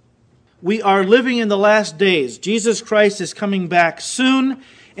leader. We are living in the last days. Jesus Christ is coming back soon,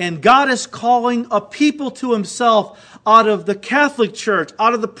 and God is calling a people to Himself out of the Catholic Church,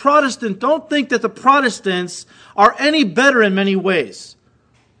 out of the Protestant. Don't think that the Protestants are any better in many ways.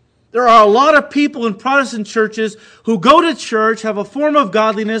 There are a lot of people in Protestant churches who go to church, have a form of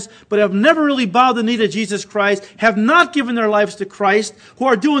godliness, but have never really bowed the knee to Jesus Christ, have not given their lives to Christ, who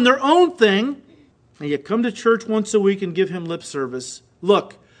are doing their own thing, and yet come to church once a week and give Him lip service.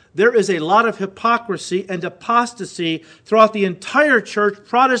 Look, there is a lot of hypocrisy and apostasy throughout the entire church,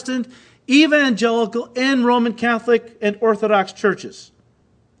 Protestant, evangelical, and Roman Catholic and Orthodox churches.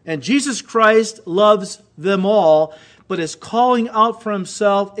 And Jesus Christ loves them all, but is calling out for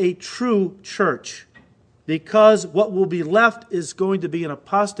Himself a true church. Because what will be left is going to be an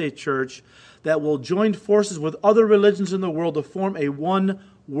apostate church that will join forces with other religions in the world to form a one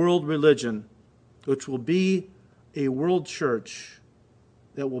world religion, which will be a world church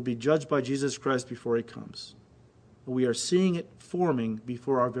that will be judged by Jesus Christ before He comes. We are seeing it forming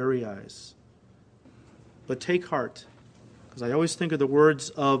before our very eyes. But take heart, because I always think of the words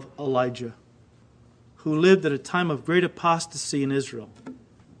of Elijah, who lived at a time of great apostasy in Israel,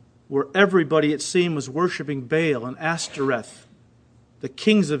 where everybody, it seemed, was worshiping Baal and Ashtoreth, the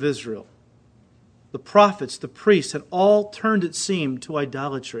kings of Israel. The prophets, the priests, had all turned, it seemed, to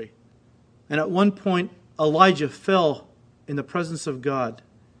idolatry. And at one point, Elijah fell in the presence of God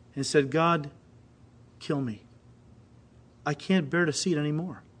and said, God, kill me. I can't bear to see it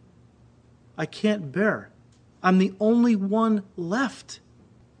anymore. I can't bear. I'm the only one left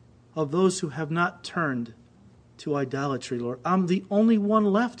of those who have not turned to idolatry, Lord. I'm the only one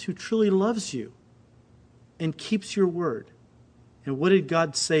left who truly loves you and keeps your word. And what did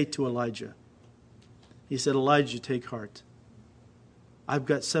God say to Elijah? He said, Elijah, take heart. I've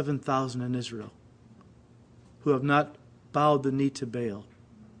got 7,000 in Israel who have not bowed the knee to Baal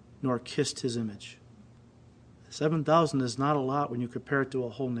nor kissed his image. 7,000 is not a lot when you compare it to a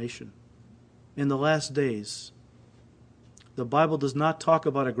whole nation. In the last days, the Bible does not talk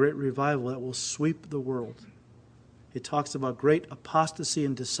about a great revival that will sweep the world. It talks about great apostasy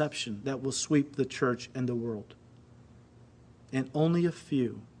and deception that will sweep the church and the world. And only a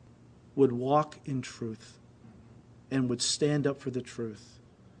few would walk in truth and would stand up for the truth.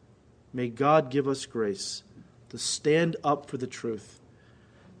 May God give us grace to stand up for the truth.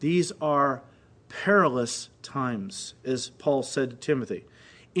 These are perilous times, as Paul said to Timothy.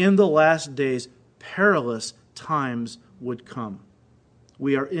 In the last days, perilous times would come.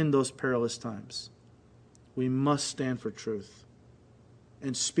 We are in those perilous times. We must stand for truth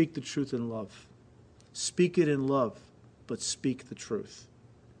and speak the truth in love. Speak it in love, but speak the truth.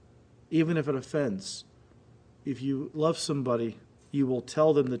 Even if it offends. If you love somebody, you will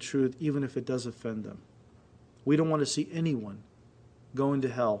tell them the truth, even if it does offend them. We don't want to see anyone going to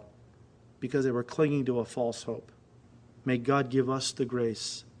hell because they were clinging to a false hope. May God give us the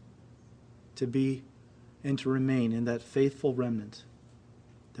grace to be and to remain in that faithful remnant,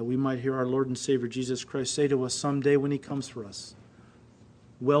 that we might hear our Lord and Savior Jesus Christ say to us someday when He comes for us,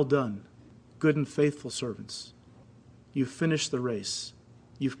 well done, good and faithful servants. You've finished the race.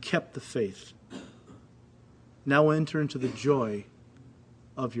 You've kept the faith. Now enter into the joy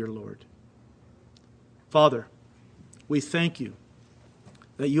of your Lord. Father, we thank You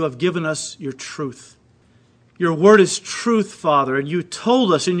that You have given us Your truth. Your word is truth, Father, and You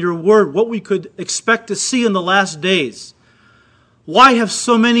told us in Your word what we could expect to see in the last days. Why have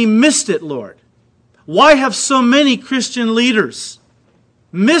so many missed it, Lord? Why have so many Christian leaders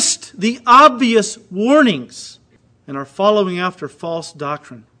missed the obvious warnings and are following after false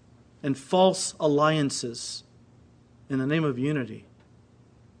doctrine and false alliances in the name of unity?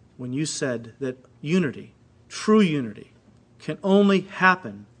 When You said that unity, true unity, can only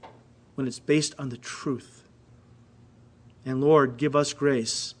happen when it's based on the truth. And Lord, give us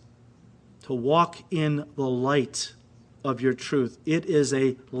grace to walk in the light of Your truth. It is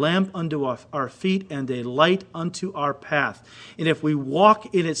a lamp unto our feet and a light unto our path. And if we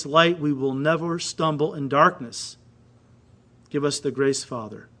walk in its light, we will never stumble in darkness. Give us the grace,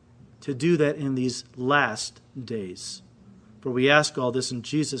 Father, to do that in these last days. For we ask all this in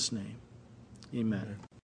Jesus' name. Amen.